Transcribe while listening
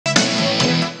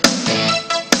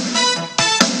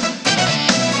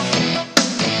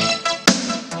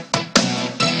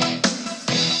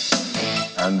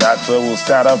So we'll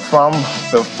start up from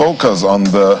the focus on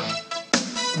the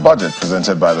budget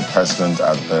presented by the President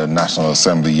at the National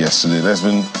Assembly yesterday. There's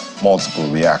been multiple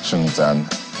reactions, and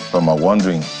some are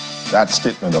wondering that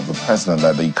statement of the President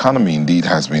that the economy indeed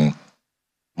has been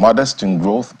modest in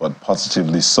growth, but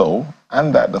positively so,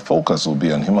 and that the focus will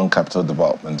be on human capital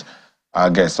development. Our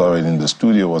guest already in the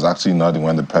studio was actually nodding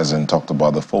when the President talked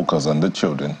about the focus on the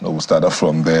children. We'll start off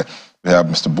from there. We have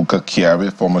Mr. Bukar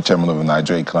Kyari, former chairman of the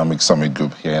Nigeria Economic Summit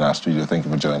Group, here in our studio. Thank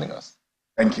you for joining us.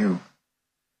 Thank you.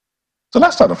 So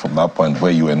let's start off from that point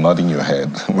where you were nodding your head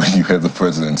when you heard the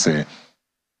President say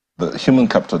the human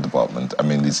capital development, I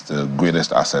mean, it's the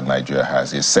greatest asset Nigeria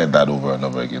has. He said that over and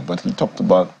over again, but he talked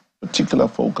about particular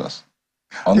focus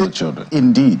on the children.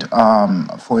 Indeed.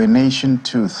 For a nation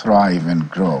to thrive and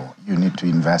grow, you need to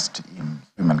invest in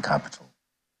human capital.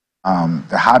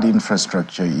 The hard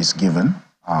infrastructure is given.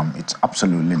 It's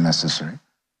absolutely necessary.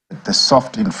 But the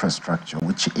soft infrastructure,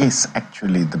 which is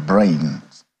actually the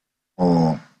brains,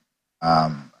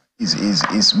 is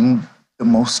the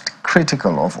most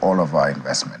critical of all of our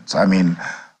investments. I mean,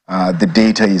 the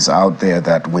data is out there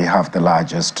that we have the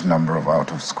largest number of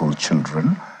out-of-school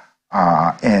children,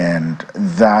 and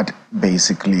that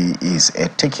basically is a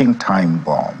ticking time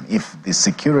bomb. If the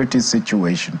security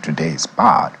situation today is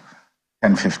bad,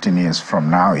 10, 15 years from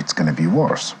now, it's going to be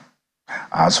worse.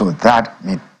 So that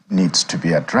needs to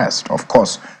be addressed. Of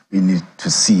course, we need to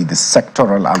see the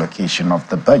sectoral allocation of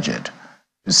the budget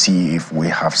to see if we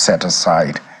have set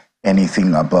aside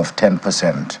anything above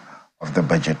 10% of the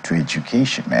budget to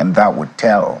education. And that would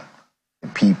tell the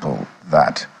people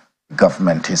that the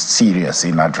government is serious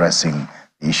in addressing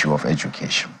the issue of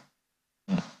education.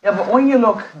 Yeah, but when you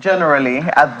look generally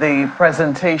at the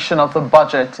presentation of the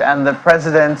budget and the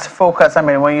President's focus, I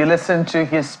mean, when you listen to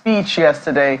his speech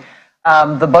yesterday,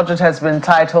 the budget has been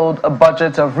titled A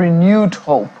Budget of Renewed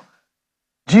Hope.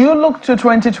 Do you look to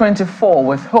 2024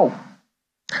 with hope?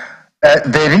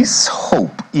 There is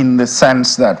hope in the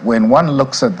sense that when one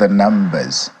looks at the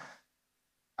numbers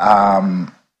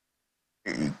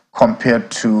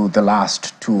compared to the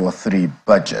last 2 or 3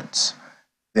 budgets,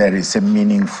 there is a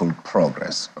meaningful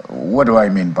progress. What do I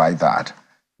mean by that?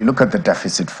 You look at the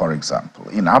deficit, for example.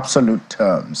 In absolute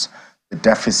terms, the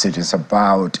deficit is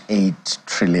about 8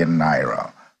 trillion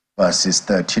naira versus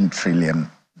 13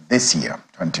 trillion this year,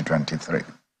 2023.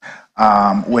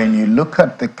 When you look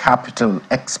at the capital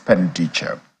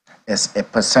expenditure as a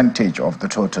percentage of the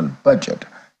total budget,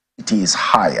 it is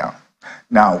higher.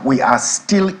 Now, we are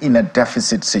still in a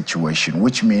deficit situation,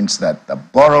 which means that the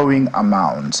borrowing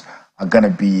amounts are going to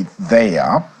be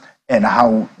there, and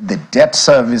how the debt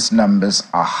service numbers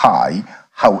are high.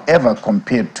 However,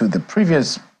 compared to the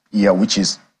previous year, which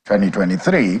is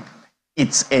 2023,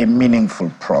 it's a meaningful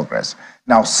progress.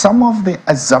 Now, some of the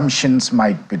assumptions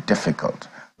might be difficult.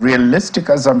 Realistic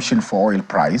assumption for oil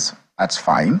price, that's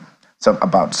fine. So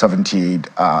about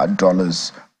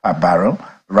 $78 a barrel.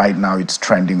 Right now it's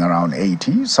trending around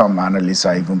 80. Some analysts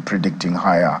are even predicting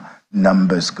higher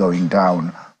numbers going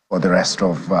down for the rest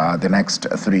of the next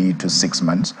 3 to 6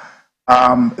 months.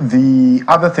 The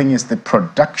other thing is the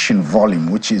production volume,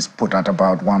 which is put at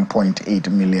about 1.8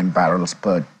 million barrels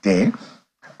per day.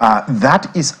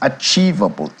 That is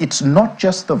achievable. It's not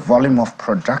just the volume of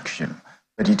production,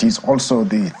 but it is also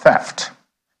the theft,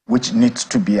 which needs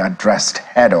to be addressed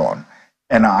head on.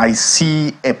 And I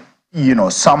see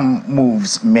some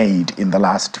moves made in the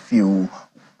last few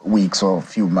weeks or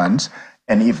few months.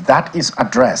 And if that is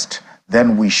addressed,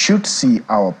 then we should see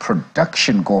our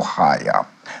production go higher.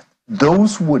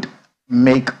 Those would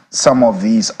make some of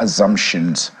these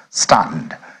assumptions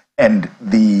stand, and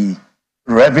the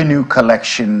revenue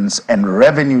collections and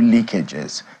revenue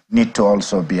leakages need to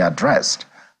also be addressed.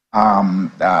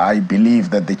 I believe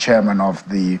that the chairman of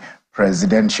the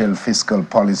Presidential Fiscal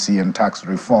Policy and Tax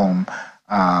Reform,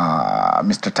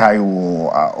 Mr.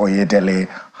 Taiwo Oyedele,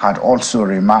 had also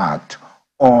remarked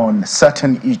on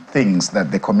certain things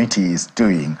that the committee is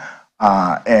doing,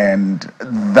 and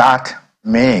that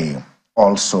may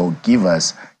also give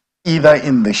us, either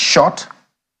in the short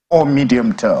or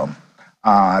medium term,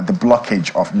 the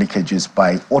blockage of leakages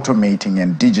by automating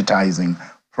and digitizing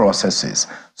processes.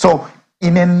 So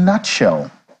in a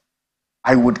nutshell,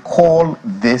 I would call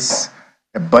this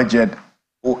a budget,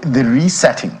 or the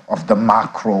resetting of the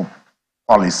macro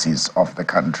policies of the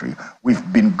country.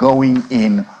 We've been going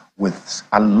in with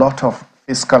a lot of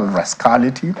fiscal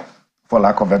rascality, for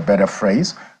lack of a better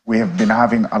phrase. We have been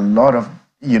having a lot of,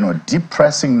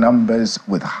 depressing numbers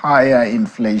with higher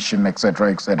inflation, et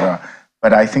cetera, et cetera.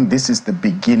 But I think this is the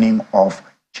beginning of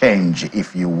change,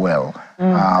 if you will,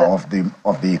 of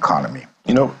the economy.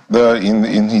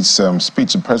 In his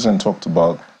speech, the President talked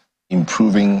about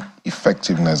improving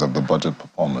effectiveness of the budget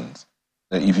performance.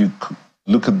 If you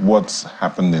look at what's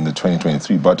happened in the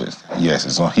 2023 budget, yes,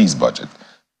 it's not his budget,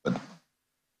 but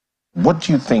what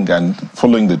do you think, and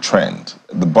following the trend,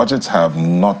 the budgets have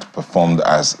not performed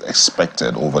as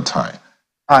expected over time?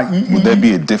 Would there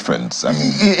be a difference? I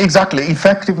mean, exactly.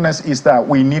 Effectiveness is that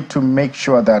we need to make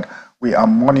sure that we are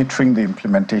monitoring the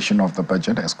implementation of the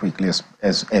budget as quickly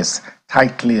as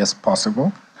tightly as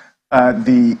possible.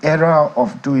 The era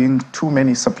of doing too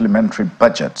many supplementary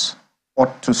budgets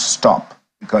ought to stop,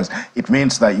 because it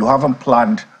means that you haven't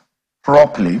planned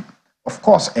properly. Of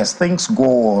course, as things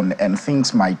go on and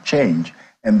things might change,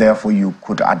 and therefore you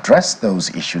could address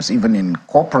those issues. Even in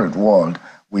corporate world,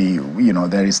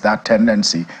 there is that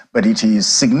tendency, but it is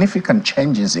significant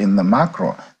changes in the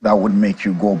macro that would make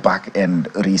you go back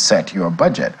and reset your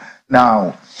budget.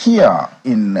 Now, here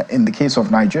in the case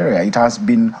of Nigeria, it has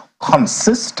been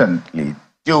consistently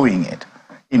doing it,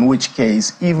 in which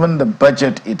case even the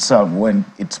budget itself, when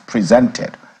it's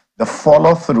presented, the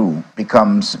follow-through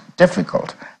becomes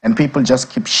difficult, and people just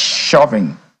keep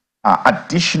shoving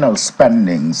additional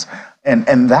spendings,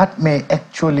 and that may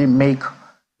actually make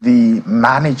the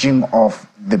managing of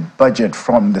the budget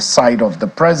from the side of the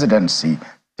presidency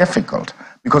difficult.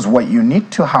 Because what you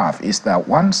need to have is that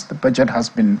once the budget has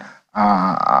been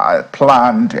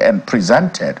planned and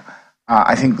presented,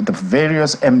 I think the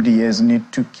various MDAs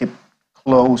need to keep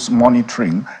close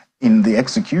monitoring in the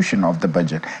execution of the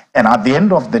budget. And at the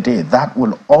end of the day, that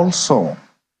will also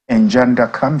engender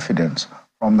confidence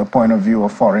from the point of view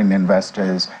of foreign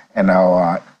investors and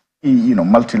our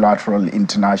multilateral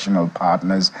international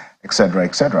partners, et cetera,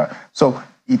 et cetera. So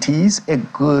it is a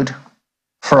good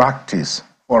practice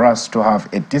for us to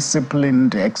have a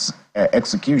disciplined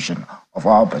execution of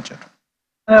our budget.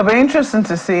 It'll be interesting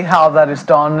to see how that is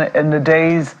done in the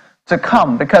days to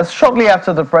come, because shortly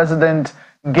after the president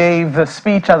gave the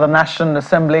speech at the National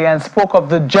Assembly and spoke of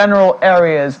the general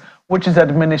areas which his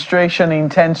administration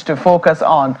intends to focus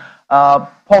on,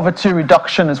 poverty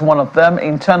reduction is one of them,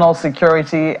 internal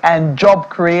security, and job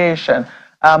creation.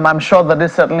 I'm sure that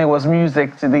this certainly was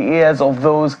music to the ears of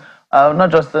those,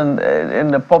 not just in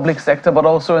the public sector, but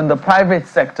also in the private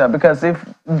sector, because if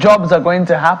jobs are going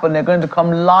to happen, they're going to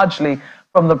come largely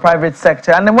from the private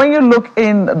sector. And then when you look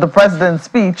in the president's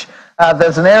speech,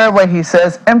 there's an area where he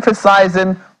says,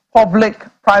 emphasizing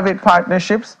public-private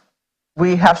partnerships,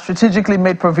 we have strategically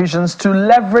made provisions to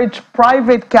leverage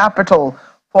private capital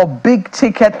for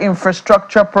big-ticket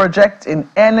infrastructure projects in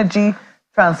energy,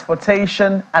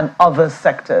 transportation, and other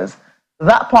sectors.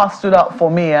 That part stood out for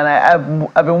me, and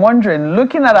I've been wondering,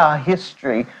 looking at our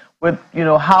history with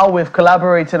how we've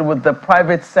collaborated with the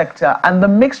private sector and the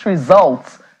mixed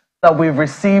results that we've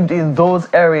received in those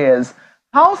areas,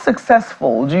 how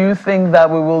successful do you think that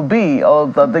we will be, or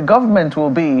that the government will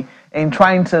be, in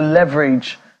trying to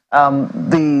leverage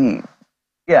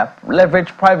leverage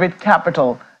private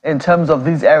capital in terms of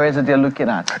these areas that they're looking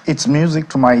at? It's music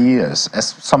to my ears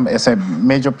as a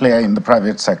major player in the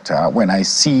private sector, when I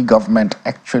see government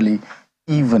actually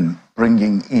even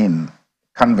bringing in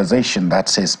conversation that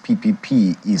says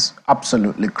PPP is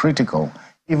absolutely critical,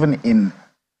 even in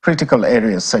critical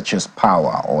areas such as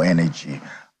power or energy.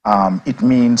 It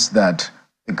means that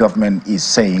the government is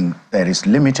saying there is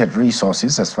limited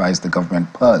resources as far as the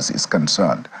government purse is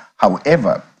concerned.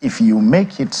 However, if you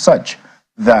make it such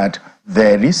that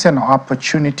there is an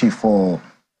opportunity for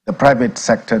the private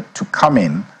sector to come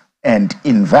in and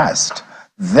invest,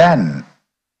 then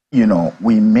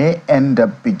we may end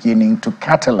up beginning to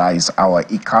catalyze our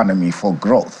economy for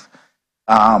growth.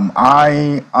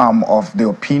 I am of the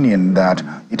opinion that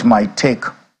it might take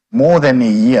more than a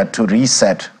year to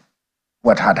reset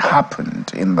what had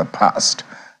happened in the past.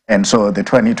 And so the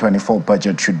 2024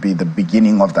 budget should be the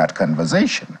beginning of that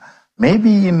conversation.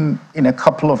 Maybe in a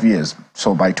couple of years,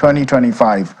 so by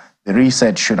 2025, the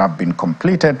reset should have been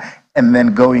completed, and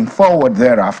then going forward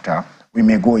thereafter, we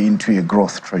may go into a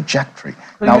growth trajectory.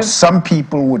 Now, some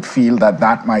people would feel that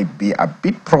that might be a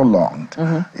bit prolonged,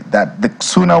 that the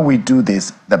sooner we do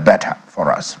this, the better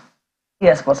for us.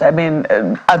 Yes, but I mean,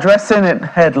 addressing it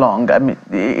headlong, I mean,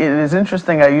 it is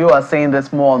interesting that you are saying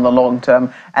this more on the long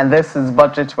term, and this is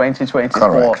budget 2024.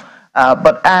 Correct.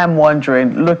 But I am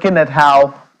wondering, looking at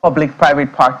how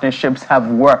public-private partnerships have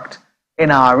worked in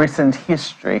our recent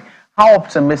history, how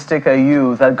optimistic are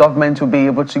you that government will be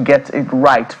able to get it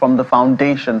right from the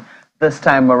foundation this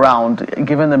time around,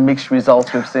 given the mixed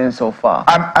results we've seen so far?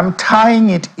 I'm tying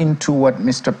it into what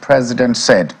Mr. President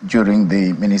said during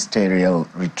the ministerial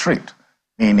retreat,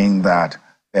 meaning that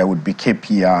there would be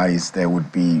KPIs, there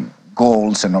would be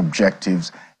goals and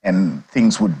objectives, and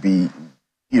things would be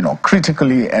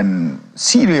critically and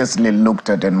seriously looked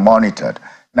at and monitored.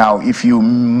 Now, if you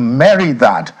marry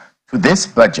that to this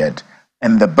budget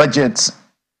and the budget's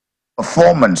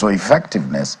performance or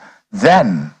effectiveness,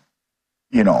 then,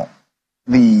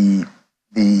 the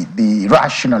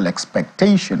rational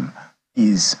expectation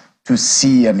is to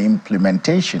see an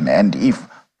implementation. And if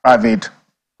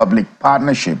private-public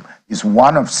partnership is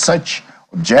one of such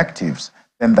objectives,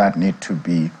 then that need to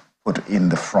be put in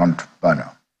the front burner.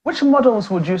 Which models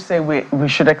would you say we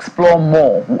should explore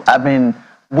more? I mean,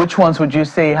 which ones would you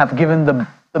say have given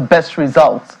the best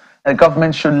results? The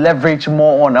government should leverage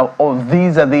more on, or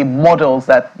these are the models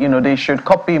that they should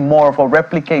copy more of or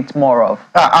replicate more of?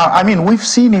 I mean, we've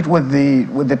seen it with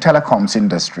the telecoms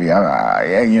industry.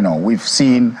 We've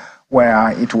seen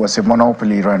where it was a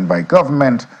monopoly run by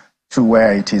government to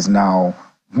where it is now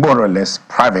more or less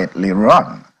privately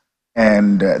run.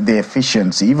 And the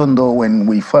efficiency, even though when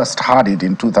we first had it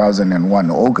in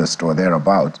 2001, August or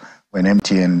thereabouts, when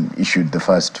MTN issued the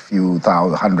first few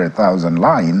 100,000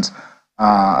 lines,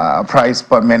 price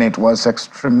per minute was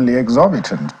extremely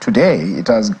exorbitant. Today, it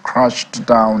has crashed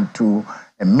down to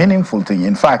a meaningful thing.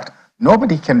 In fact,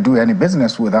 nobody can do any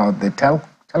business without the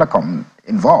telecom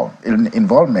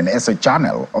involvement as a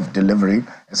channel of delivery,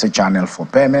 as a channel for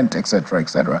payment, etc.,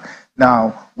 etc.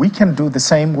 Now, we can do the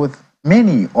same with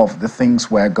many of the things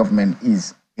where government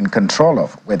is in control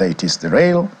of, whether it is the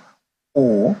rail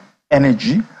or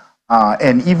energy,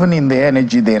 and even in the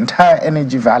energy, the entire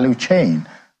energy value chain,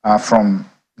 from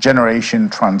generation,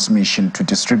 transmission to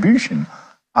distribution.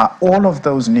 All of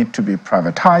those need to be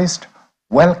privatized,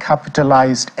 well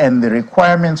capitalized, and the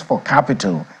requirements for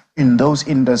capital in those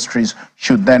industries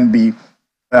should then be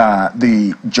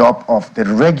the job of the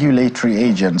regulatory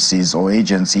agencies or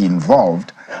agency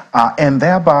involved, and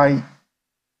thereby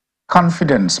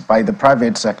confidence by the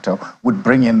private sector would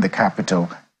bring in the capital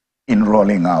in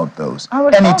rolling out those.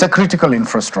 And it's a critical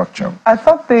infrastructure. I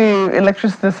thought the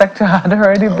electricity sector had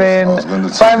already been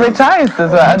privatized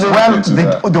as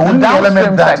well. Well, the only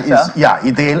element that is,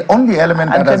 the only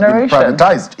element that has been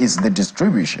privatized is the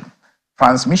distribution.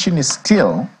 Transmission is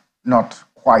still not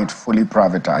quite fully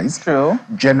privatized. True.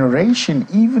 Generation,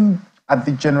 even at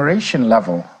the generation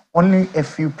level, only a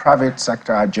few private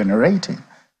sector are generating.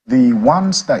 The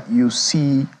ones that you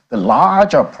see, the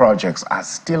larger projects, are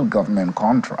still government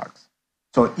contracts.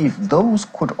 So if those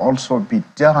could also be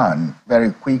done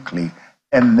very quickly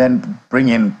and then bring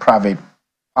in private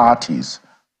parties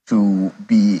to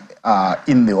be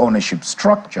in the ownership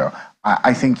structure,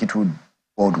 I think it would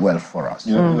bode well for us.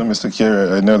 Mr.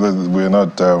 Kyari, I know that we're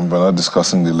not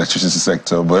discussing the electricity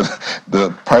sector, but the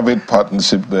private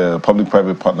partnership, the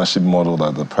public-private partnership model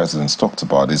that the president's talked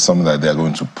about is something that they're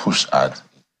going to push at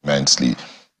immensely.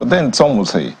 But then some will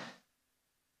say,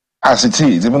 as it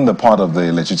is, even the part of the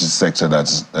electricity sector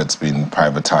that's been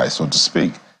privatized, so to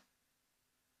speak,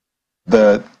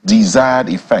 the desired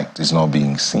effect is not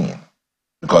being seen,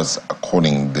 because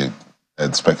according to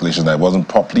the speculation that it wasn't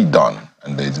properly done,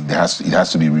 and it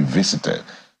has to be revisited.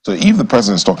 So if the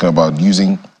president is talking about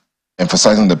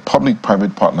emphasizing the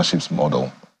public-private partnerships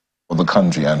model for the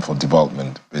country and for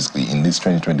development, basically in this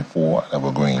 2024 that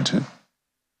we're going into,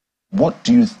 what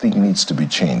do you think needs to be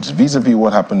changed vis-a-vis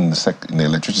what happened in the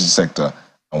electricity sector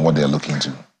and what they're looking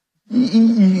to?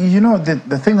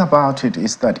 The thing about it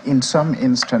is that in some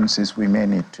instances we may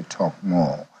need to talk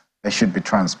more. There should be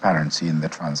transparency in the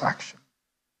transaction,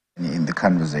 in the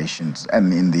conversations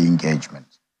and in the engagement.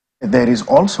 There is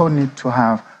also need to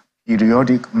have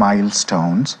periodic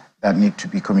milestones that need to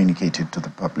be communicated to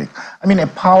the public. I mean, a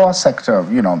power sector,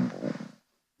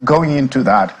 going into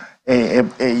that,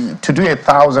 to do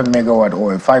 1,000 megawatt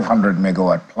or a 500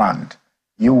 megawatt plant,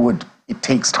 it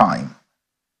takes time.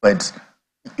 But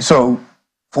so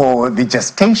for the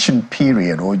gestation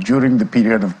period or during the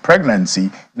period of pregnancy,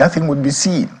 nothing would be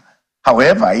seen.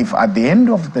 However, if at the end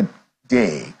of the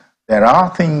day, there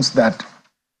are things that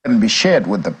can be shared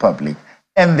with the public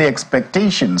and the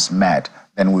expectations met,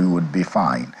 then we would be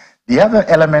fine. The other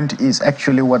element is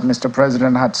actually what Mr.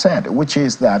 President had said, which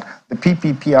is that the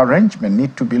PPP arrangement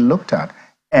need to be looked at,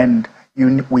 and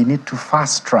we need to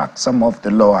fast track some of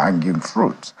the low-hanging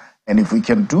fruits. And if we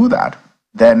can do that,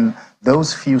 then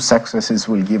those few successes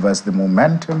will give us the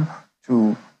momentum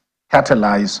to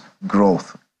catalyze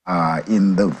growth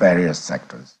in the various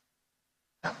sectors.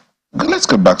 Let's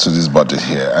go back to this budget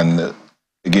here and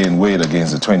again weigh it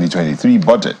against the 2023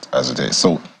 budget as it is.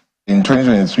 So in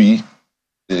 2023,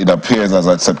 it appears as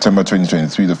at September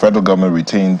 2023, the federal government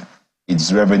retained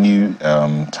its revenue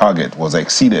target was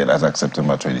exceeded as at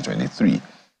September 2023.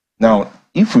 Now,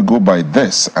 if we go by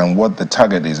this and what the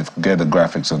target is, if we get the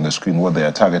graphics on the screen, what they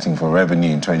are targeting for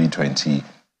revenue in 2024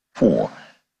 2024.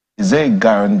 Is there a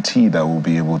guarantee that we'll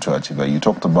be able to achieve that? You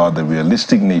talked about the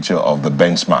realistic nature of the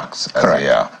benchmarks.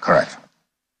 Correct. Correct.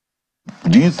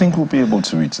 Do you think we'll be able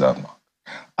to reach that mark?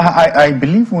 I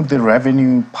believe with the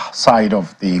revenue side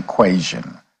of the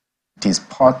equation,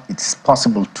 it's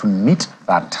possible to meet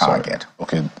that target.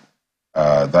 Sorry. Okay.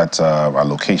 That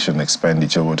allocation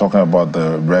expenditure, we're talking about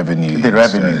the revenue. The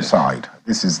revenue side.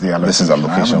 This is the allocation. This is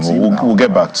allocation. We'll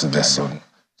get back to this soon.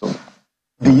 So,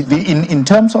 in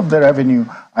terms of the revenue,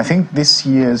 I think this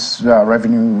year's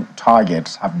revenue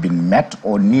targets have been met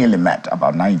or nearly met,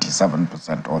 about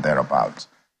 97% or thereabouts.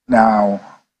 Now,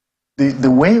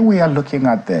 the way we are looking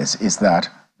at this is that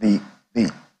the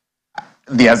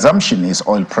assumption is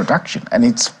oil production, and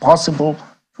it's possible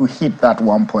to hit that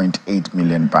 1.8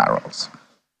 million barrels.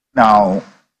 Now,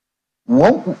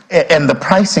 and the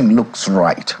pricing looks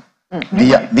right.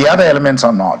 The other elements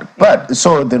are not. But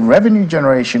so the revenue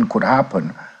generation could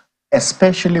happen,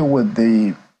 especially with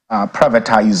the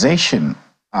privatization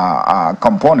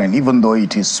component, even though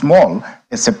it is small,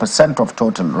 it's a percent of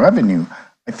total revenue.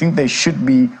 I think there should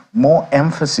be more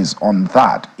emphasis on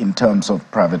that in terms of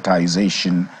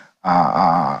privatization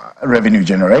revenue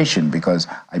generation, because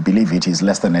I believe it is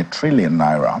less than ₦1 trillion,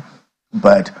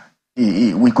 but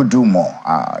we could do more,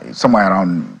 somewhere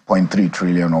around 0.3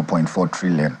 trillion or 0.4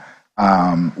 trillion.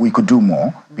 We could do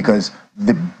more because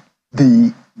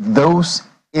those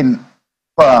in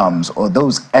firms or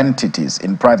those entities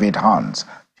in private hands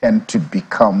tend to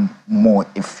become more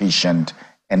efficient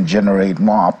and generate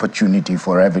more opportunity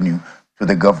for revenue to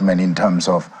the government in terms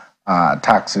of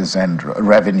taxes and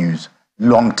revenues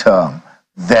long term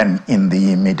than in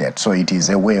the immediate. So it is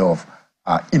a way of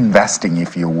investing,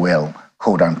 if you will,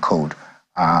 quote unquote,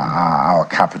 our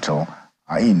capital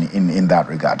in that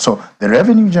regard. So the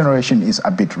revenue generation is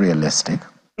a bit realistic.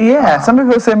 Yeah, some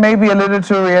people say maybe a little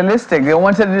too realistic. They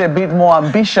wanted it a bit more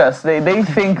ambitious. They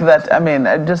think that, I mean,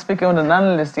 just speaking with an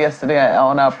analyst yesterday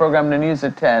on our program, The News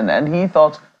at 10, and he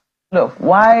thought, look,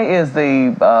 why is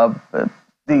the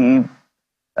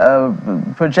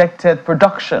projected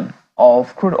production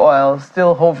of crude oil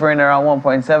still hovering around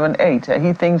 1.78?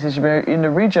 He thinks it should be in the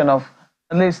region of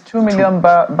at least 2 million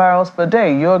barrels per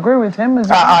day. You agree with him?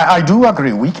 I do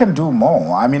agree. We can do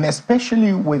more. I mean,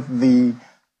 especially with the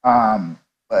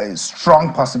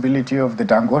strong possibility of the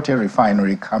Dangote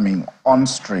refinery coming on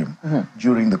stream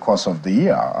during the course of the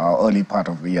year, early part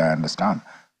of the year, I understand.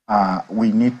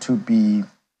 We need to be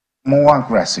more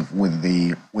aggressive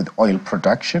with oil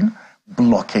production,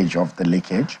 blockage of the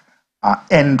leakage,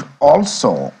 and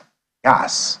also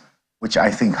gas, which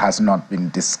I think has not been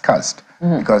discussed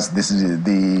because this is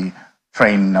the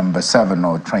train number 7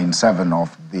 or train 7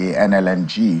 of the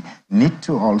NLNG need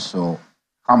to also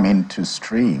come into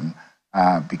stream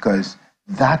because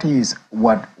that is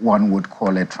what one would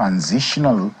call a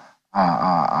transitional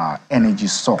energy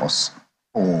source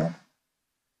for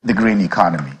the green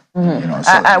economy. You know,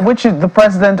 so, which the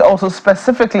president also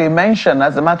specifically mentioned,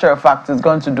 as a matter of fact, is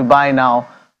going to Dubai now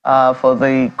for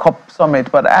the COP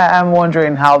summit. But I'm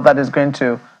wondering how that is going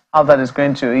to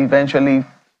eventually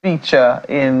feature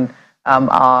in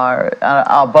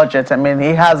our budget. I mean, he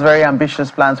has very ambitious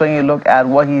plans. When you look at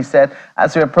what he said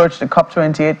as we approach the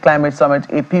COP28 climate summit,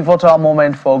 a pivotal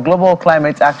moment for global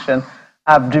climate action,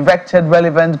 have directed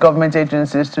relevant government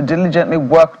agencies to diligently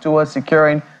work towards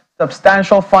securing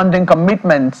substantial funding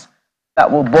commitments that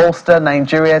will bolster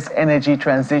Nigeria's energy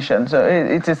transition. So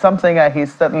it is something that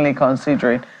he's certainly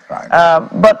considering. Right.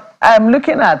 But I'm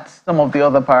looking at some of the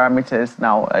other parameters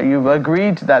now. You've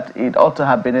agreed that it ought to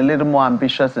have been a little more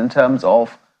ambitious in terms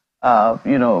of,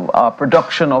 our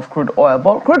production of crude oil.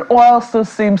 But crude oil still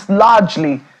seems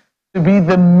largely to be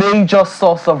the major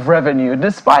source of revenue,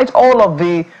 despite all of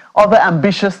the other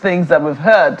ambitious things that we've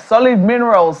heard. Solid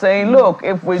Minerals saying, look,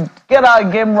 if we get our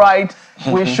game right,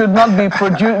 we should not be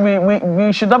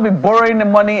we should not be borrowing the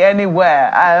money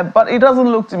anywhere. But it doesn't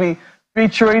look to be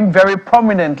featuring very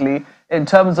prominently in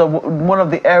terms of one of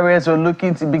the areas we're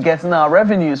looking to be getting our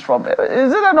revenues from.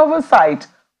 Is it an oversight,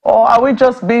 or are we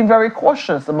just being very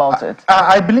cautious about it?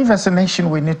 I believe as a nation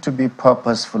we need to be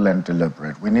purposeful and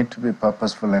deliberate. We need to be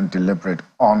purposeful and deliberate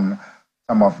on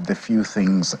some of the few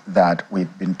things that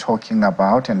we've been talking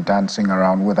about and dancing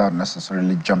around without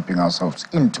necessarily jumping ourselves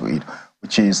into it,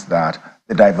 which is that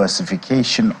the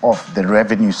diversification of the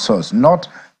revenue source, not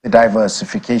the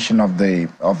diversification of the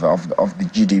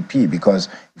GDP, because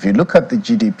if you look at the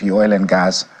GDP, oil and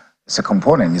gas as a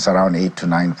component is around 8 to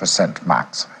 9%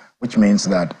 max, which means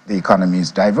that the economy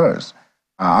is diverse.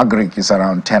 Agric is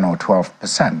around 10 or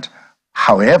 12%.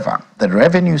 However, the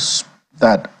revenues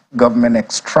that government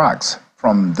extracts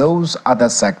from those other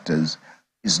sectors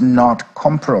is not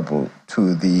comparable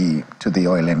to the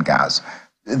oil and gas.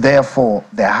 Therefore,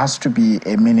 there has to be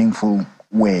a meaningful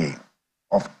way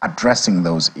of addressing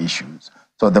those issues.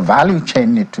 So the value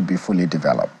chain need to be fully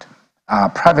developed.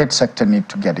 Private sector need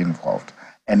to get involved.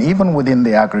 And even within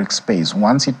the agri space,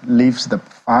 once it leaves the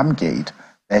farm gate,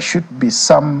 there should be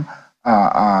some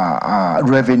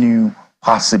revenue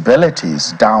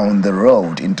possibilities down the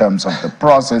road in terms of the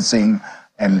processing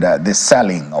and the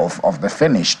selling of the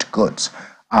finished goods.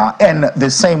 And the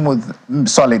same with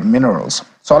solid minerals.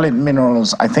 Solid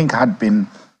minerals, I think, had been,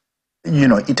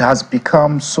 it has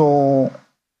become so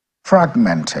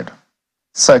fragmented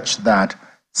such that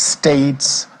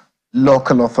states,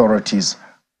 local authorities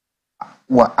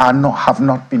have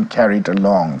not been carried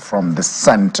along from the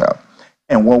center.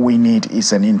 And what we need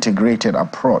is an integrated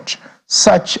approach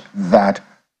such that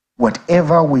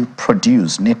whatever we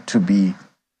produce need to be,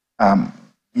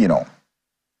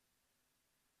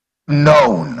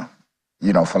 known,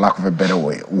 for lack of a better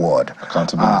word.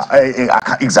 Accountability.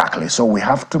 Exactly. So we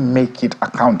have to make it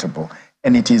accountable.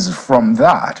 And it is from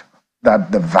that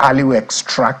the value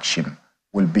extraction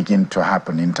will begin to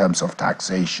happen in terms of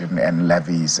taxation and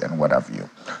levies and what have you.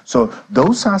 So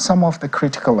those are some of the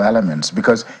critical elements,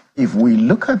 because if we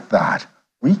look at that,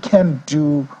 we can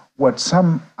do what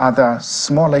some other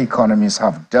smaller economies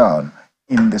have done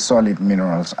in the solid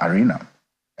minerals arena.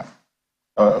 Yeah.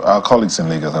 Our colleagues in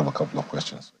Lagos have a couple of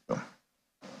questions.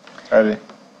 Kyari.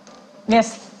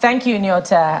 Yes, thank you,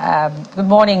 Nyota. Good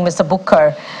morning, Mr.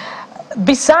 Bukar.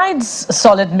 Besides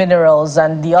solid minerals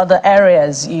and the other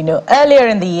areas, earlier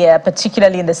in the year,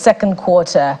 particularly in the second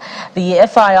quarter, the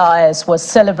FIRS was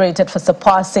celebrated for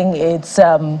surpassing its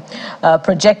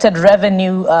projected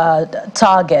revenue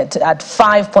target at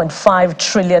 5.5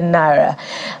 trillion naira.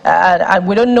 And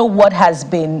we don't know what has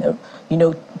been,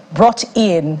 brought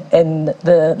in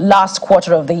the last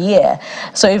quarter of the year.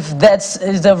 So if that's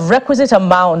the requisite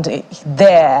amount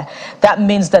there, that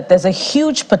means that there's a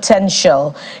huge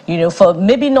potential, for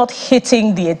maybe not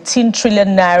hitting the 18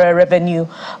 trillion naira revenue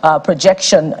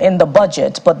projection in the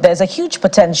budget, but there's a huge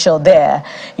potential there,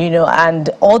 and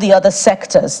all the other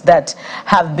sectors that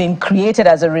have been created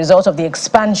as a result of the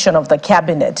expansion of the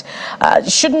cabinet.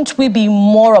 Shouldn't we be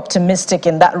more optimistic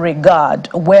in that regard,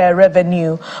 where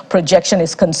revenue projection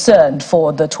is concerned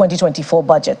for the 2024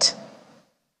 budget?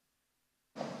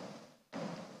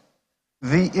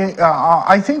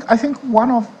 I think one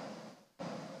of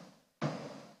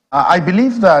I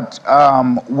believe that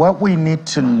what we need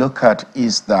to look at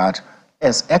is that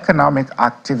as economic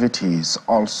activities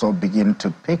also begin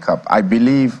to pick up, I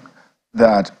believe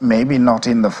that maybe not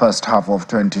in the first half of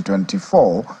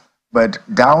 2024, but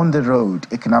down the road,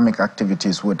 economic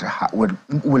activities will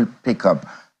pick up.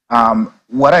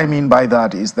 What I mean by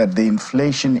that is that the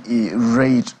inflation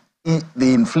rate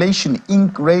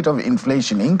of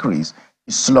inflation increase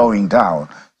is slowing down.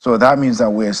 So that means that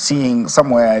we're seeing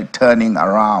somewhere turning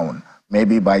around,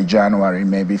 maybe by January,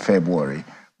 maybe February.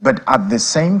 But at the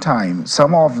same time,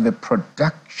 some of the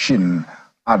production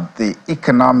at the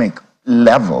economic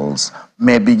levels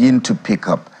may begin to pick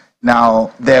up.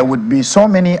 Now, there would be so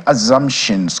many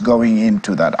assumptions going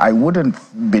into that. I wouldn't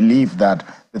believe that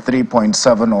the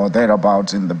 3.7 or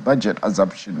thereabouts in the budget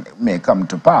assumption may come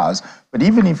to pass. But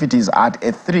even if it is at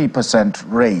a 3%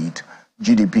 rate,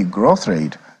 GDP growth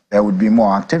rate, there would be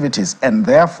more activities and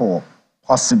therefore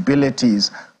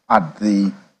possibilities at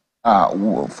the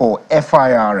for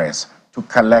FIRS to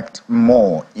collect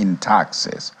more in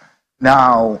taxes.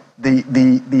 Now,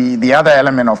 the other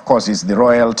element, of course, is the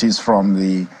royalties from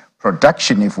the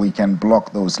production, if we can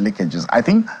block those leakages. I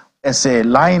think as a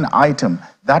line item,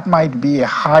 that might be a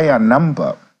higher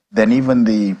number than even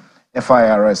the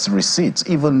FIRS receipts,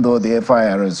 even though the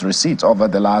FIRS receipts over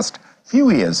the last few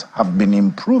years have been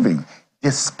improving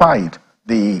despite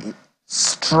the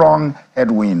strong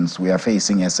headwinds we are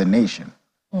facing as a nation.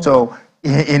 So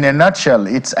in a nutshell,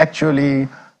 it's actually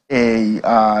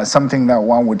something that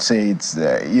one would say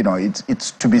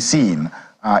it's to be seen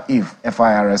if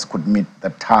FIRS could meet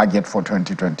the target for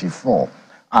 2024.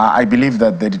 I believe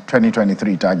that the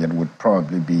 2023 target would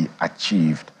probably be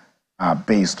achieved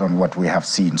based on what we have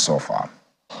seen so far.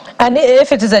 And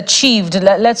if it is achieved,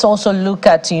 let's also look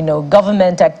at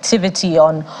government activity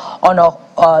on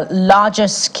a larger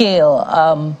scale.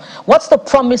 What's the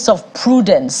promise of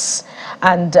prudence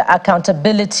and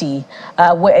accountability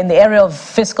in the area of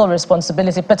fiscal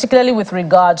responsibility, particularly with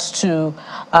regards to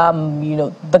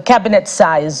the cabinet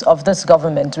size of this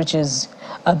government, which is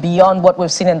beyond what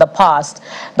we've seen in the past,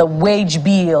 the wage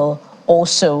bill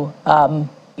also.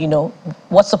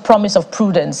 What's the promise of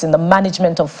prudence in the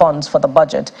management of funds for the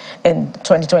budget in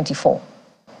 2024?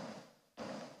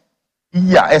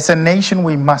 Yeah, as a nation,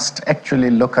 we must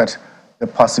actually look at the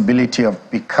possibility of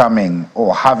becoming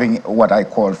or having what I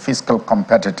call fiscal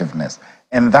competitiveness.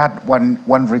 And that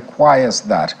one requires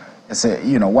that,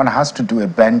 one has to do a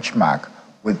benchmark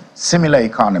with similar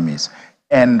economies.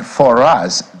 And for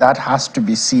us, that has to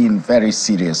be seen very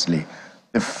seriously.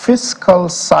 The fiscal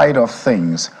side of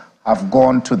things have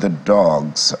gone to the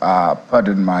dogs,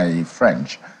 pardon my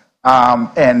French.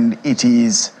 And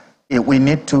we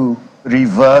need to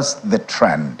reverse the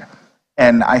trend.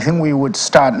 And I think we would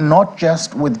start not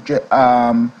just with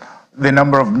the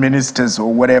number of ministers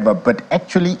or whatever, but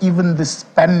actually even the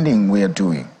spending we are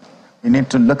doing. We need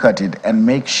to look at it and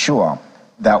make sure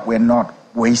that we're not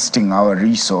wasting our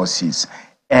resources.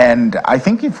 And I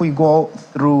think if we go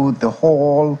through the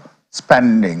whole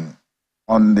spending,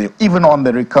 even on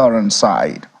the recurrent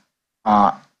side,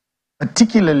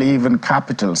 particularly even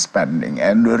capital spending,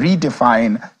 and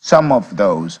redefine some of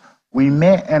those, we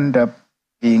may end up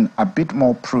being a bit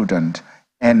more prudent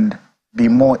and be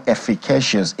more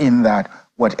efficacious in that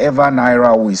whatever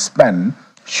naira we spend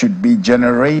should be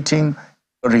generating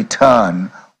return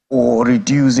or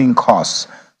reducing costs.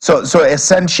 So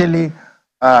essentially,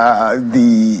 our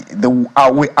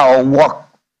work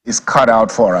is cut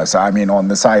out for us. I mean, on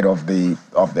the side of the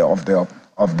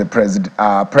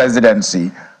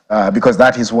presidency, because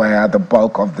that is where the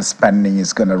bulk of the spending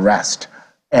is going to rest,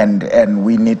 and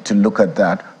we need to look at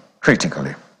that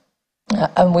critically.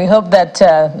 And we hope that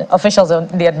officials in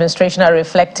the administration are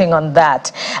reflecting on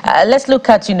that. Let's look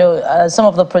at, some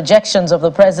of the projections of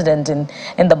the president in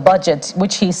the budget,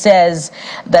 which he says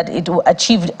that it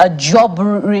achieved a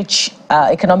job-rich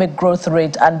economic growth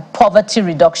rate and poverty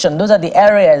reduction. Those are the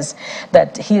areas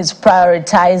that he is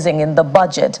prioritizing in the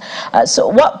budget. So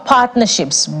what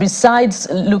partnerships, besides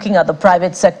looking at the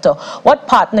private sector, what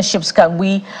partnerships can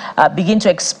we begin to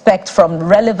expect from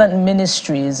relevant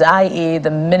ministries, i.e.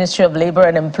 the Ministry of Labor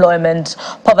and Employment,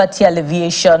 Poverty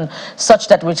Alleviation, such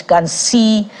that we can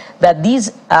see that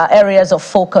these areas of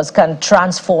focus can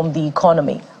transform the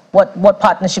economy? What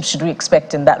partnerships should we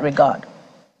expect in that regard?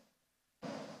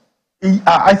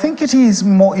 I think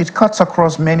it cuts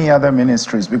across many other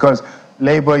ministries, because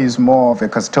labor is more of a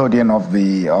custodian of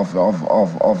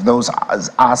those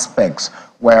aspects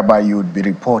whereby you would be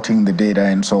reporting the data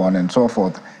and so on and so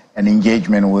forth, and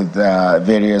engagement with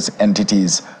various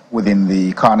entities within the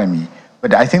economy.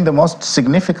 But I think the most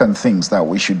significant things that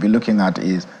we should be looking at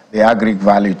is the agri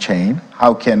value chain.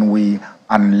 How can we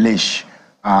unleash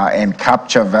and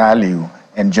capture value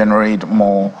and generate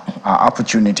more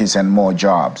opportunities and more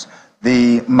jobs?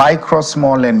 The micro,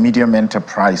 small, and medium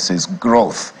enterprises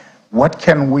growth. What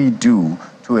can we do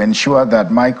to ensure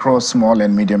that micro, small,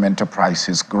 and medium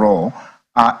enterprises grow?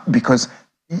 Because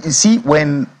you see,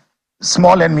 when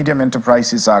small and medium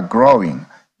enterprises are growing,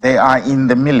 they are in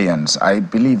the millions. I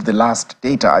believe the last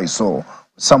data I saw,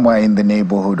 somewhere in the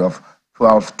neighborhood of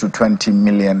 12 to 20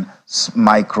 million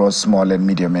micro, small, and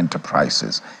medium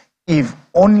enterprises. If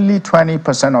only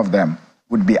 20% of them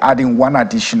would be adding one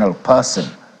additional person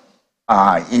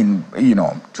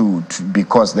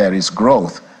because there is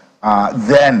growth,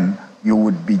 then you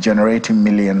would be generating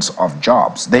millions of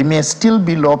jobs. They may still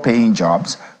be low-paying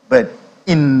jobs, but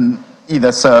in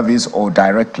either service or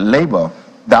direct labor,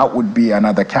 that would be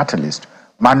another catalyst.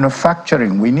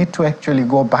 Manufacturing, we need to actually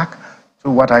go back to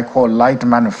what I call light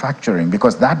manufacturing,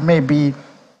 because that may be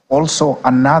also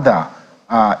another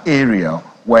area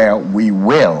where we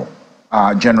will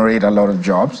generate a lot of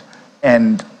jobs.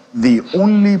 And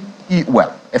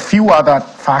a few other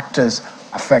factors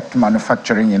affect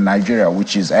manufacturing in Nigeria,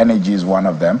 which is energy is one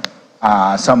of them.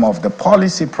 Some of the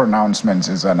policy pronouncements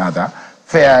is another.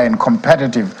 Fair and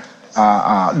competitive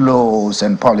laws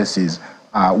and policies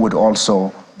would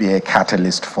also be a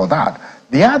catalyst for that.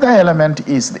 The other element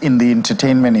is in the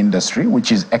entertainment industry,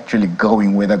 which is actually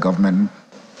going whether government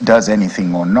does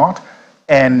anything or not,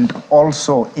 and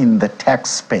also in the tech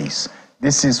space.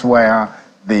 This is where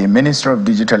the Minister of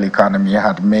Digital Economy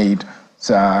had made,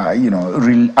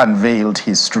 unveiled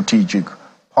his strategic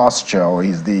posture, or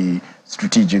the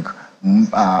strategic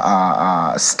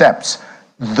steps.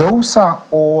 Those are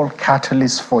all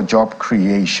catalysts for job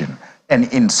creation.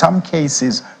 And in some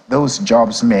cases, those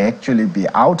jobs may actually be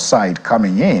outside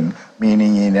coming in,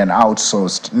 meaning in an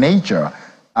outsourced nature.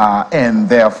 And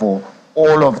therefore,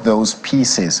 all of those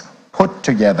pieces put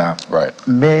together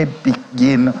may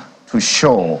begin to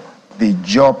show the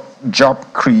job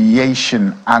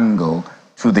creation angle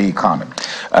to the economy.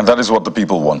 And that is what the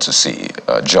people want to see,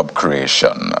 job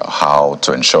creation, how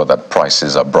to ensure that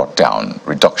prices are brought down,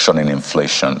 reduction in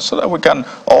inflation, so that we can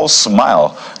all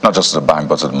smile, not just to the bank,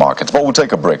 but to the markets. But we'll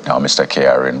take a break now, Mr.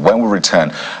 Kyari, and when we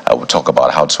return, we'll talk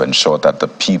about how to ensure that the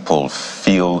people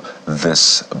feel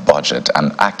this budget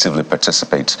and actively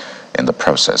participate in the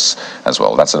process as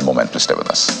well. That's the moment. Please stay with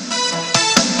us.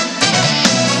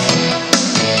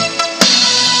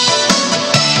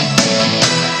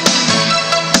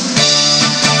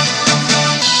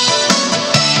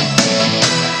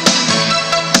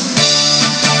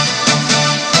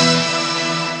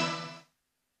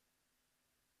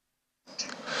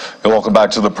 Welcome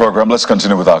back to the program. Let's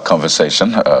continue with our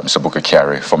conversation. Mr. Bukar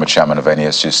Kyari, former chairman of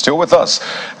NESG, is still with us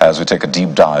as we take a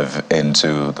deep dive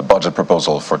into the budget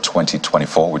proposal for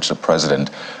 2024, which the president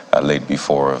laid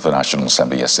before the National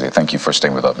Assembly yesterday. Thank you for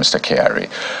staying with us, Mr. Kyari.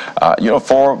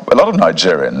 For a lot of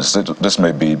Nigerians, this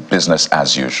may be business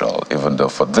as usual, even though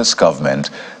for this government,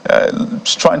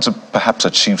 it's trying to perhaps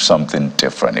achieve something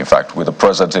different. In fact, with the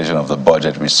presentation of the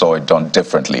budget, we saw it done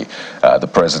differently. The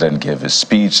president gave his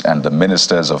speech, and the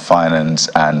ministers of finance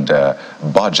and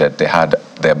budget, they had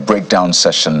their breakdown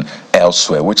session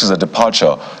elsewhere, which is a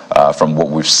departure from what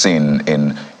we've seen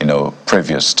in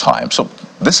previous times. So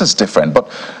this is different, but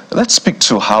let's speak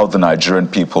to how the Nigerian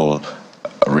people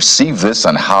receive this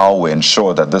and how we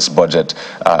ensure that this budget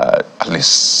at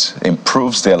least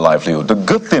improves their livelihood. The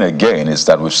good thing again is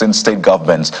that we've seen state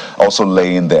governments also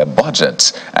laying their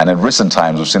budgets, and in recent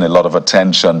times we've seen a lot of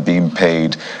attention being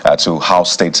paid to how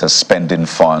states are spending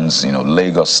funds.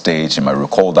 Lagos State, you might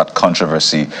recall that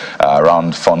controversy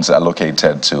around funds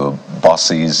allocated to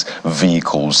buses,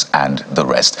 vehicles, and the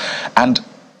rest. And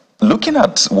looking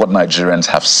at what Nigerians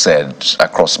have said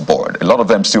across board, a lot of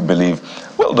them still believe,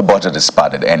 well, the budget is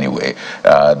padded anyway.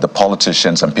 The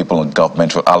politicians and people in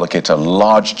government will allocate a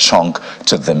large chunk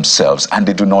to themselves, and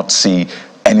they do not see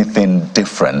anything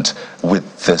different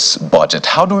with this budget.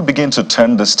 How do we begin to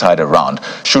turn this tide around?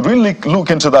 Should we look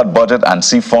into that budget and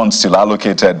see funds still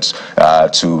allocated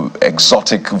to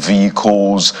exotic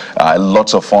vehicles,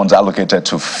 lots of funds allocated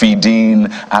to feeding,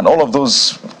 and all of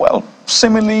those, well,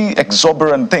 seemingly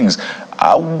exorbitant things?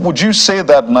 Would you say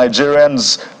that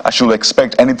Nigerians should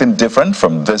expect anything different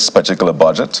from this particular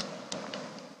budget?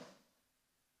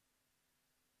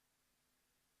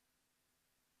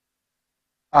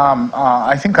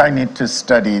 I think I need to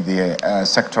study the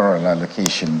sectoral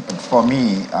allocation. But for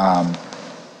me,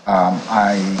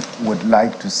 I would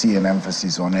like to see an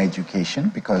emphasis on education,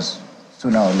 because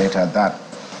sooner or later that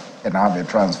can have a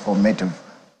transformative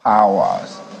power.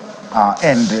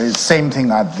 And the same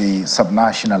thing at the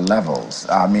subnational levels,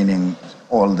 meaning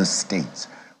all the states.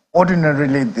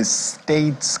 Ordinarily, the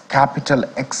state's capital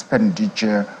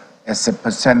expenditure as a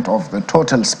percent of the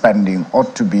total spending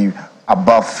ought to be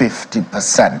above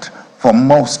 50% for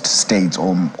most states,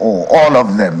 or all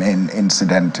of them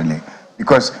incidentally,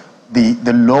 because the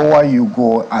lower you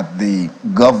go at the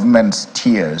government's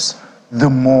tiers, the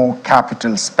more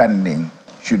capital spending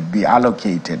should be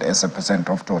allocated as a percent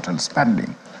of total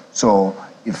spending. So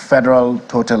if federal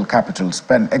total capital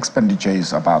expenditure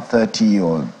is about 30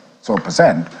 or so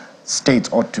percent, states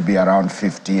ought to be around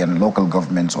 50 and local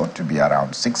governments ought to be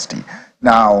around 60.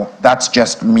 Now, that's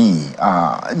just me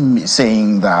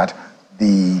saying that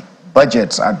the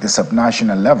budgets at the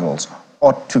subnational levels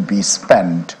ought to be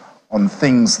spent on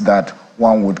things that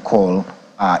one would call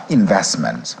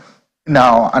investments.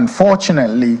 Now,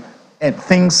 unfortunately,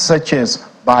 things such as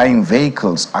buying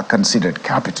vehicles are considered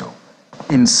capital.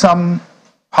 In some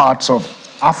parts of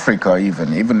Africa,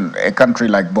 even a country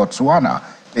like Botswana,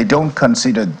 they don't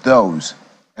consider those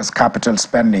as capital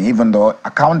spending, even though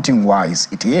accounting-wise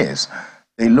it is.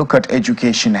 They look at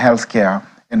education, healthcare,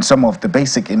 and some of the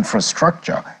basic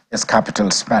infrastructure as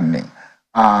capital spending.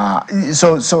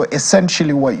 So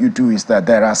essentially what you do is that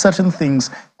there are certain things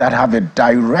that have a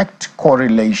direct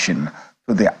correlation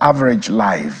to the average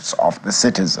lives of the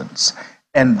citizens.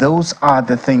 And those are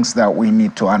the things that we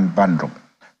need to unbundle.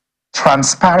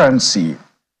 Transparency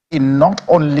in not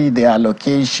only the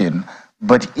allocation,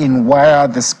 but in where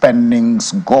the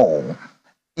spendings go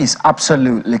is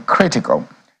absolutely critical.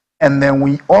 And then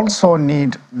we also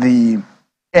need the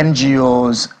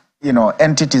NGOs,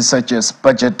 entities such as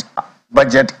Budget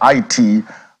IT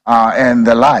and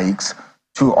the likes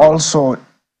to also,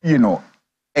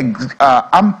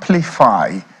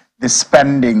 amplify the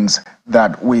spendings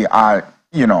that we are,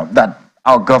 that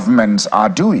our governments are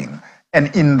doing.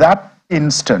 And in that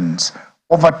instance,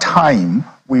 over time,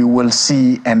 we will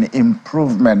see an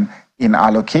improvement in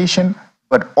allocation,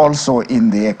 but also in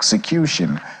the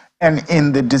execution and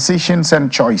in the decisions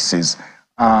and choices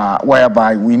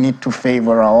whereby we need to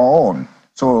favor our own.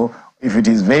 So if it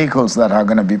is vehicles that are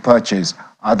going to be purchased,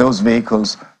 are those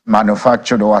vehicles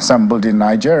manufactured or assembled in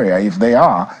Nigeria? If they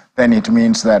are, then it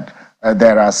means that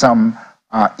there are some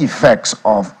effects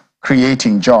of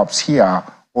creating jobs here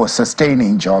or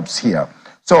sustaining jobs here.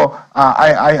 So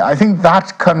I think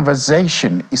that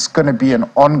conversation is going to be an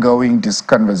ongoing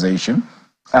conversation,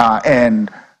 and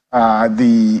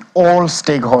all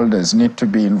stakeholders need to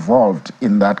be involved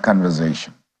in that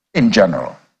conversation in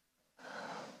general.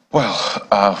 Well,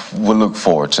 we'll look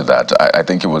forward to that. I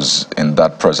think it was in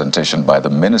that presentation by the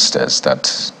ministers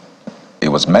that it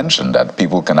was mentioned that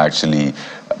people can actually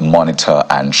monitor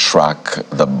and track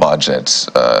the budget.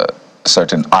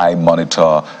 Certain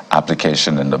iMonitor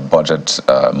application in the budget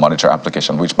monitor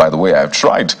application, which, by the way, I've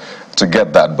tried to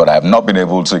get that, but I have not been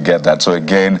able to get that. So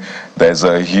again, there's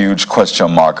a huge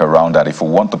question mark around that. If we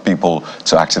want the people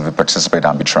to actively participate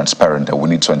and be transparent, then we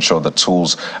need to ensure the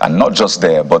tools are not just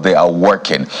there, but they are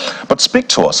working. But speak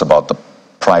to us about the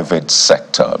private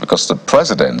sector, because the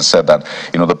president said that,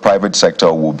 the private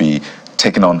sector will be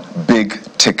taking on big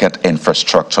ticket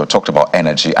infrastructure, talked about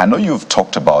energy. I know you've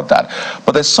talked about that,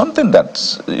 but there's something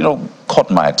that,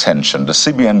 caught my attention. The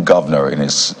CBN governor in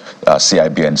his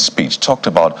CIBN speech talked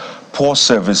about poor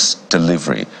service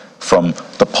delivery from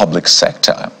the public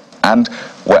sector. And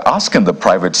we're asking the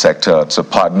private sector to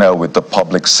partner with the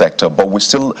public sector, but we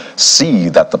still see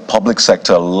that the public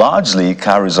sector largely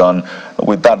carries on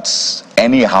with that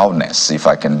anyhowness, if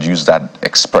I can use that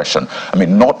expression. I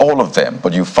mean, not all of them,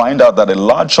 but you find out that a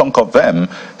large chunk of them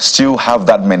still have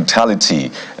that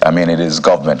mentality. I mean, it is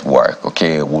government work,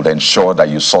 okay? We'll ensure that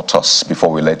you sort us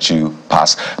before we let you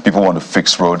pass. People want to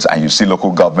fix roads, and you see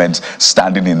local governments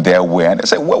standing in their way, and they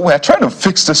say, well, we're trying to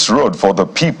fix this road for the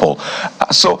people.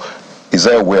 So is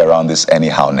there a way around this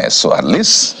anyhowness? So at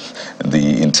least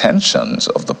the intentions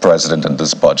of the president in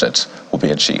this budget will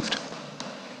be achieved.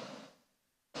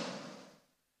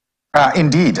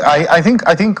 Indeed, I think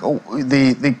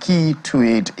the key to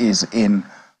it is in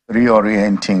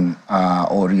reorienting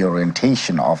or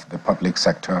reorientation of the public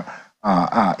sector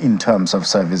in terms of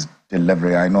service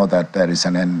delivery. I know that there is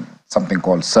something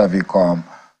called Servicom.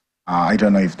 I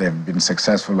don't know if they've been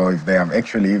successful or if they have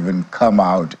actually even come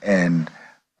out and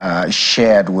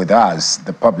shared with us,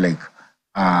 the public,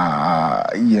 how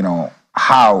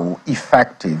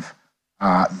effective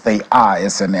they are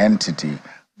as an entity.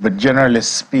 But generally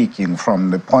speaking, from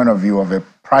the point of view of a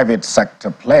private sector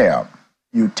player,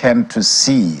 you tend to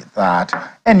see that,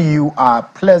 and you are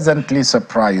pleasantly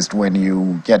surprised when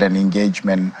you get an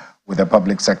engagement with the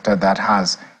public sector that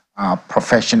has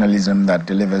professionalism, that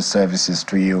delivers services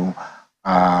to you.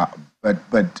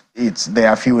 But they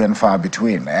are few and far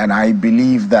between. And I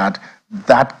believe that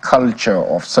culture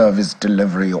of service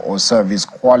delivery or service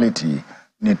quality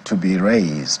need to be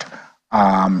raised.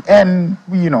 And,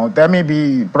 there may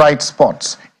be bright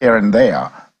spots here and there,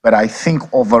 but I think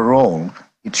overall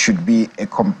it should be a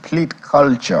complete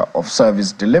culture of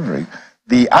service delivery.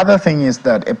 The other thing is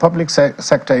that a public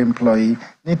sector employee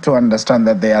need to understand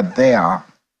that they are there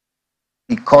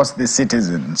because of the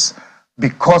citizens,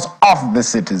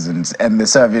 and the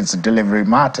service delivery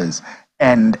matters.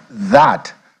 And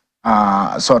that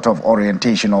sort of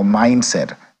orientation or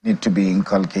mindset need to be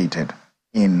inculcated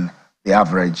in the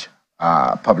average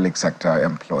public sector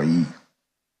employee.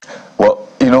 Well,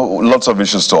 lots of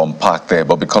issues to unpack there,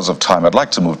 but because of time, I'd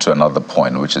like to move to another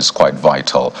point, which is quite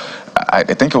vital. I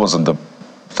think it was in the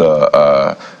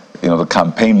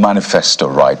campaign manifesto,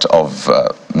 right, of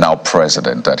now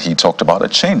president, that he talked about a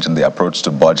change in the approach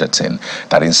to budgeting,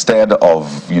 that instead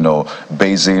of,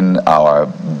 basing our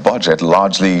budget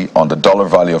largely on the dollar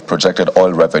value of projected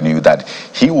oil revenue, that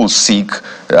he will seek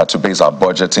to base our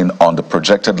budgeting on the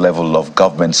projected level of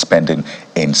government spending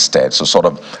instead. So sort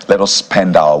of let us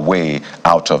spend our way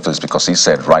out of this, because he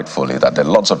said rightfully that there are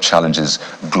lots of challenges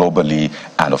globally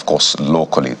and of course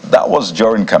locally. That was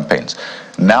during campaigns.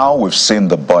 Now we've seen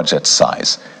the budget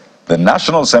size. The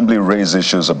National Assembly raised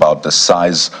issues about the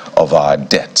size of our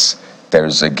debts. There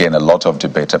is again a lot of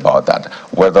debate about that.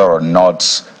 Whether or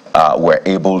not we're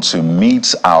able to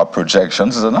meet our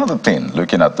projections is another thing.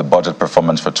 Looking at the budget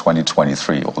performance for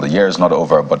 2023, well, the year is not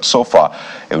over, but so far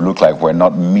it would look like we're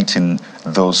not meeting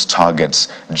those targets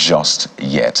just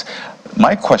yet.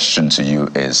 My question to you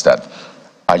is that,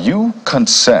 are you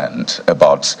concerned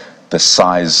about the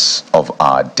size of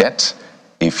our debt?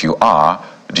 If you are,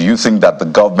 do you think that the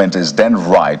government is then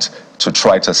right to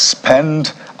try to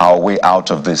spend our way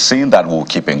out of this, seeing that we'll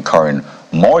keep incurring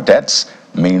more debts,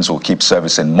 means we'll keep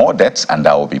servicing more debts, and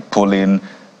that will be pulling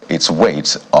its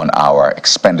weight on our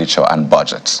expenditure and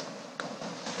budgets?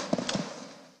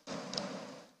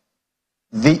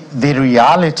 The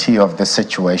reality of the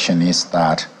situation is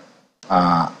that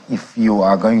if you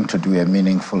are going to do a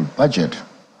meaningful budget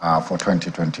for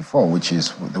 2024, which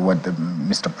is what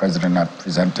Mr. President had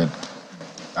presented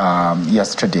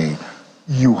yesterday,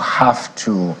 you have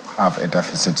to have a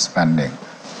deficit spending.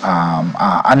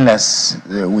 Unless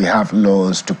we have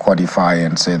laws to codify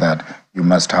and say that you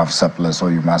must have surplus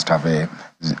or you must have a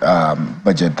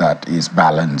budget that is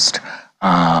balanced.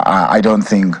 I don't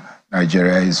think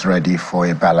Nigeria is ready for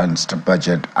a balanced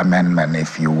budget amendment,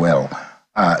 if you will.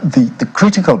 The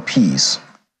critical piece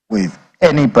with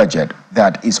any budget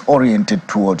that is oriented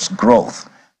towards growth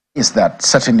is that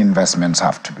certain investments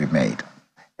have to be made.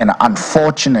 And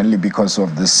unfortunately, because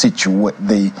of the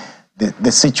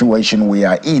situation we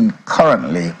are in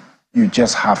currently, you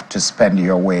just have to spend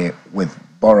your way with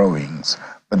borrowings.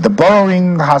 But the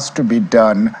borrowing has to be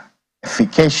done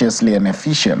efficaciously and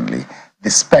efficiently.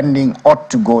 The spending ought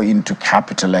to go into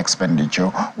capital expenditure,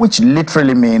 which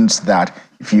literally means that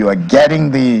if you are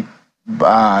getting the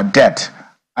debt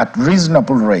at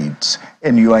reasonable rates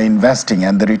and you are investing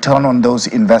and the return on those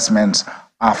investments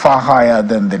are far higher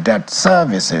than the debt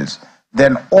services,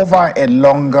 then over a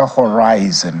longer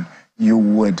horizon, you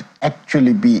would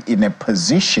actually be in a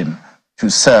position to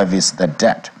service the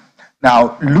debt.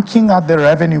 Now, looking at the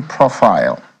revenue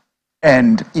profile,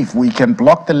 and if we can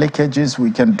block the leakages,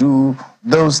 we can do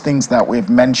those things that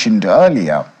we've mentioned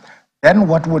earlier, then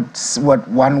what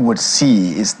one would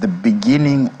see is the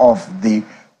beginning of the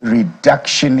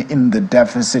reduction in the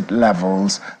deficit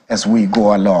levels as we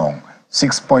go along.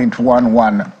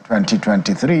 6.11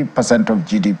 2023% of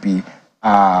GDP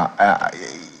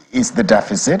is the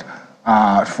deficit.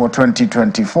 For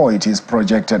 2024, it is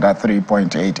projected at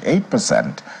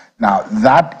 3.88%. Now,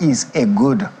 that is a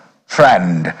good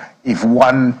trend if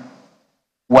one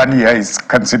year is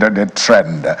considered a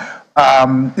trend.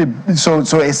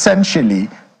 So essentially,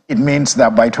 it means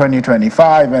that by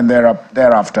 2025 and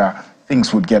thereafter,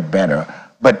 things would get better.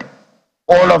 But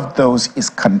all of those is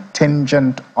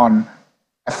contingent on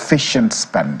efficient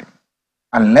spending.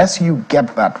 Unless you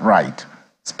get that right,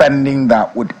 spending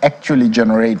that would actually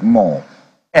generate more,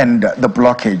 and the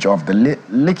blockage of the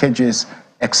leakages,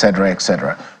 et cetera, et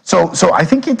cetera. So I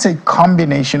think it's a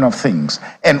combination of things,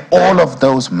 and all of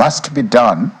those must be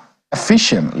done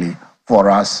efficiently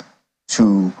for us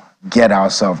to get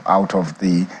ourselves out of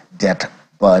the debt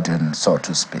burden, so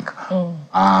to speak.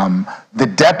 The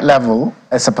debt level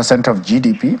as a percent of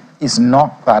GDP is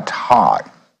not that high,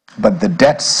 but the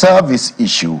debt service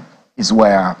issue is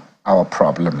where our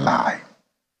problem lies.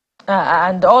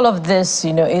 And all of this,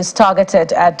 is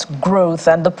targeted at growth,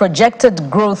 and the projected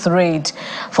growth rate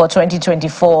for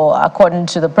 2024, according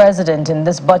to the president in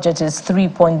this budget, is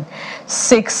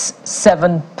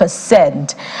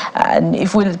 3.67%. And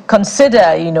if we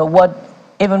consider, what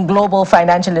even global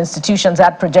financial institutions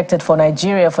had projected for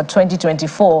Nigeria for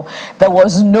 2024, there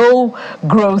was no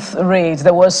growth rate.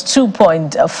 There was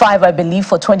 2.5, I believe,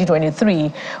 for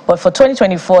 2023, but for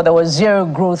 2024, there was zero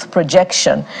growth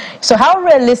projection. So how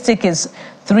realistic is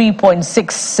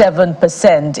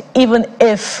 3.67%, even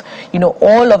if,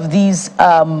 all of these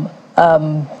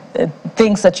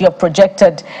things that you have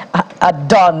projected are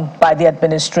done by the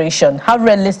administration? How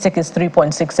realistic is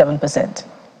 3.67%?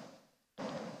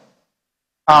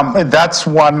 That's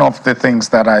one of the things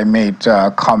that I made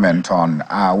comment on,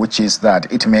 which is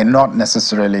that it may not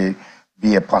necessarily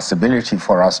be a possibility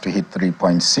for us to hit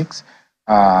 3.6%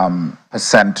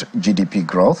 GDP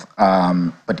growth.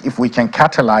 But if we can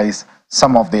catalyze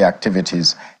some of the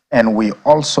activities and we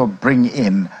also bring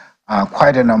in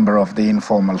quite a number of the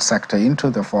informal sector into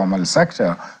the formal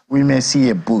sector, we may see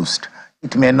a boost.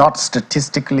 It may not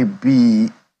statistically be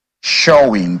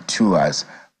showing to us,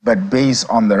 but based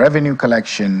on the revenue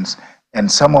collections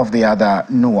and some of the other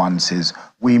nuances,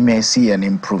 we may see an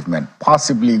improvement,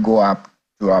 possibly go up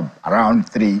to around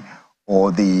 3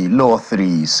 or the low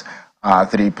 3s,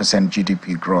 3%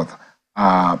 GDP growth.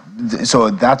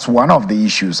 So that's one of the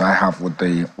issues I have with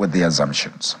the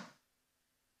assumptions.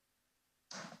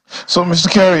 So, Mr.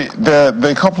 Kyari, there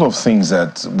are a couple of things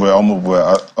that we're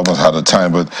almost out of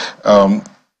time, but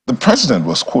the president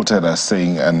was quoted as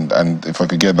saying, and if I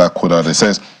could get that quote out, it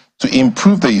says, to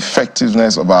improve the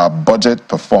effectiveness of our budget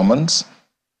performance,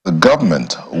 the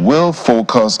government will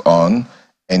focus on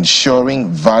ensuring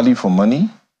value for money,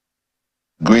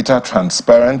 greater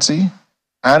transparency,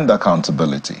 and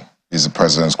accountability, is the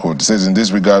president's quote. It says, in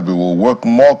this regard, we will work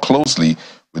more closely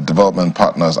with development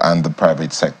partners and the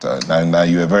private sector. Now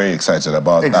you are very excited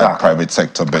about that private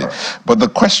sector bit. But the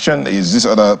question is this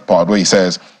other part where he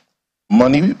says,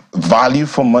 money, value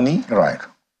for money, right,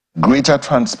 greater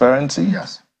transparency,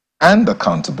 yes, and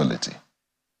accountability.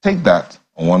 Take that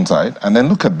on one side, and then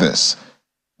look at this.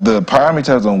 The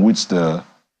parameters on which the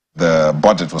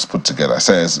budget was put together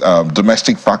says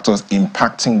domestic factors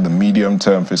impacting the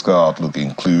medium-term fiscal outlook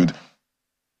include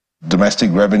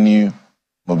domestic revenue,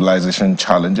 mobilization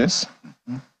challenges,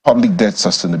 public debt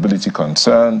sustainability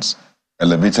concerns,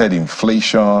 elevated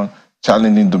inflation,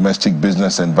 challenging domestic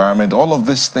business environment, all of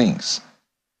these things.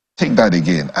 Take that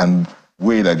again and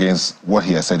weigh it against what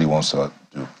he has said he wants to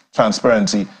do.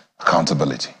 Transparency,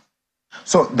 accountability.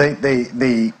 So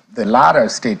the latter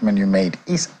statement you made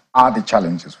are the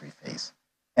challenges we face.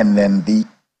 And then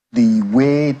the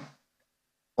way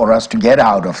for us to get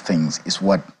out of things is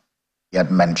what he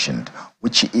had mentioned,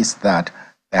 which is that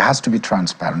there has to be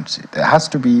transparency. There has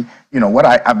to be, what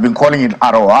I've been calling it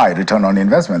ROI, return on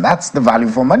investment. That's the value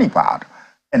for money part.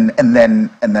 And then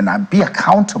be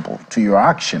accountable to your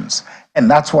actions. And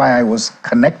that's why I was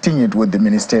connecting it with the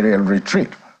ministerial retreat.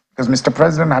 Because Mr.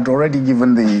 President had already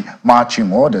given the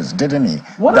marching orders, didn't he?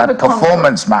 That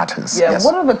performance matters. Yeah, yes.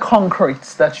 What are the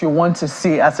concretes that you want to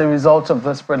see as a result of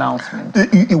this pronouncement?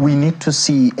 We need to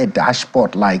see a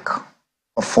dashboard like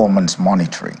performance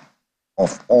monitoring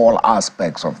of all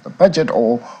aspects of the budget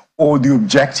or the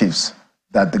objectives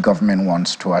that the government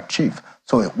wants to achieve.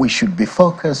 So we should be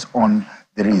focused on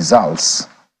the results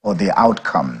or the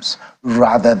outcomes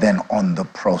rather than on the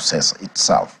process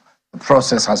itself. The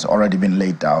process has already been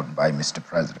laid down by Mr.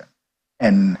 President.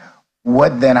 And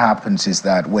what then happens is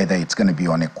that whether it's going to be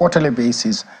on a quarterly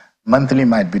basis, monthly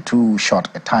might be too short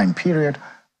a time period,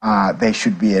 there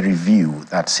should be a review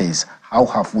that says, how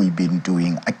have we been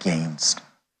doing against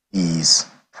these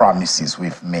promises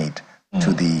we've made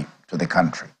to the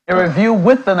country? A review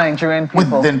with the Nigerian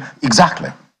people.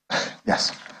 Exactly.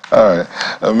 Yes. All right.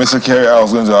 Mr. Kyari, I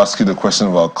was going to ask you the question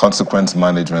about consequence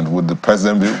management. Would the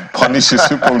president punish his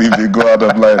people if they go out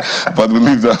of line? But we'll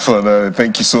leave that for now.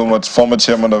 Thank you so much. Former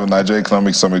chairman of the Nigeria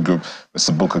Economic Summit Group,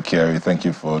 Mr. Bukar Kyari, thank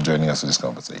you for joining us for this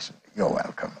conversation. You're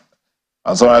welcome.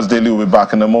 And Sunrise Daily will be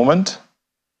back in a moment.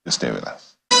 Just stay with us.